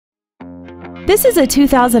This is a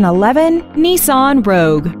 2011 Nissan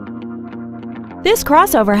Rogue. This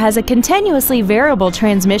crossover has a continuously variable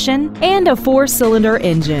transmission and a 4-cylinder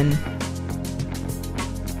engine.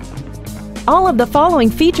 All of the following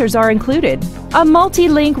features are included: a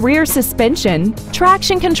multi-link rear suspension,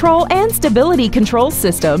 traction control and stability control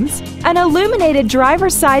systems, an illuminated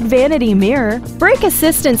driver's side vanity mirror, brake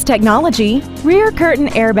assistance technology, rear curtain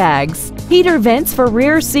airbags, heater vents for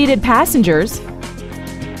rear-seated passengers.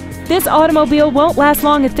 This automobile won't last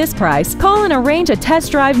long at this price. Call and arrange a test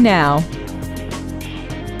drive now.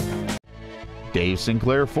 Dave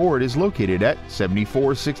Sinclair Ford is located at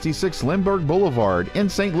 7466 Lindbergh Boulevard in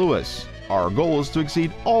St. Louis. Our goal is to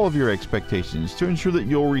exceed all of your expectations to ensure that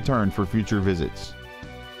you'll return for future visits.